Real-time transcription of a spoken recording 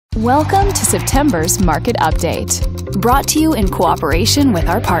Welcome to September's Market Update, brought to you in cooperation with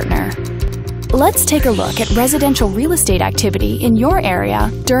our partner. Let's take a look at residential real estate activity in your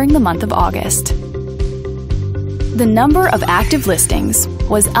area during the month of August. The number of active listings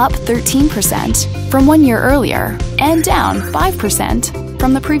was up 13% from 1 year earlier and down 5%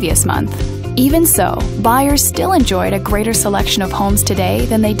 from the previous month. Even so, buyers still enjoyed a greater selection of homes today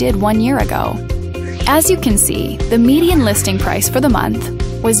than they did 1 year ago. As you can see, the median listing price for the month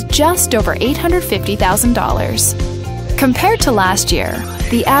was just over $850,000. Compared to last year,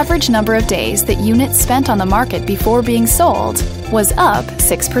 the average number of days that units spent on the market before being sold was up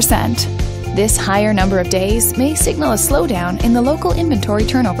 6%. This higher number of days may signal a slowdown in the local inventory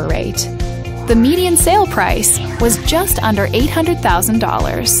turnover rate. The median sale price was just under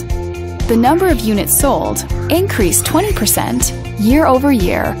 $800,000. The number of units sold increased 20% year over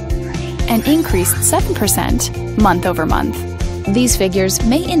year and increased 7% month over month. These figures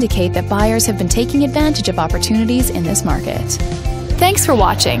may indicate that buyers have been taking advantage of opportunities in this market. Thanks for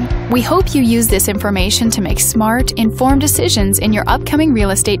watching. We hope you use this information to make smart, informed decisions in your upcoming real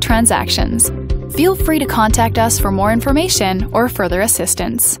estate transactions. Feel free to contact us for more information or further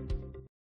assistance.